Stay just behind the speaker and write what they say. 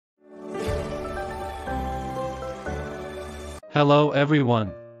Hello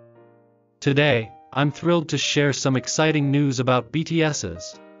everyone. Today, I'm thrilled to share some exciting news about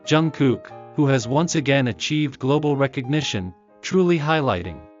BTS's Jungkook, who has once again achieved global recognition, truly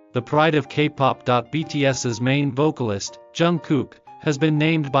highlighting the pride of K-pop. BTS's main vocalist, Jungkook, has been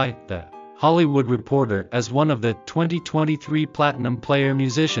named by The Hollywood Reporter as one of the 2023 Platinum Player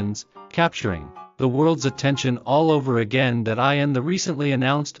musicians, capturing the world's attention all over again. In the recently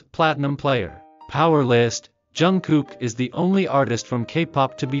announced Platinum Player Power list, Jungkook is the only artist from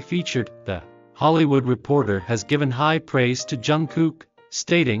K-pop to be featured. The Hollywood Reporter has given high praise to Jungkook,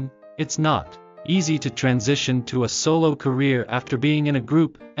 stating, "It's not easy to transition to a solo career after being in a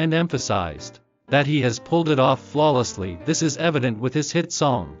group," and emphasized that he has pulled it off flawlessly. This is evident with his hit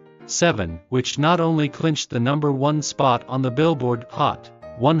song, 7, which not only clinched the #1 spot on the Billboard Hot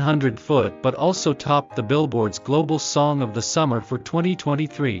 100 but also topped the Billboard's Global Song of the Summer for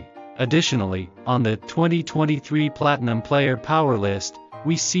 2023. Additionally, on the 2023 Platinum Player Power list,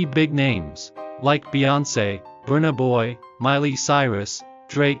 we see big names like Beyoncé, Burna Boy, Miley Cyrus,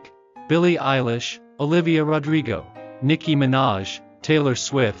 Drake, Billie Eilish, Olivia Rodrigo, Nicki Minaj, Taylor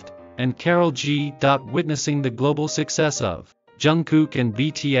Swift, and Karol G. Witnessing the global success of Jungkook and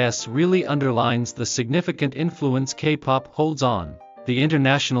BTS really underlines the significant influence K-pop holds on the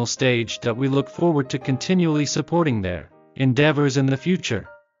international stage. We look forward to continually supporting their endeavors in the future.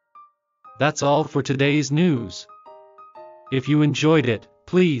 That's all for today's news. If you enjoyed it,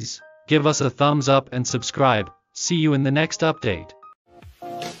 please give us a thumbs up and subscribe. See you in the next update.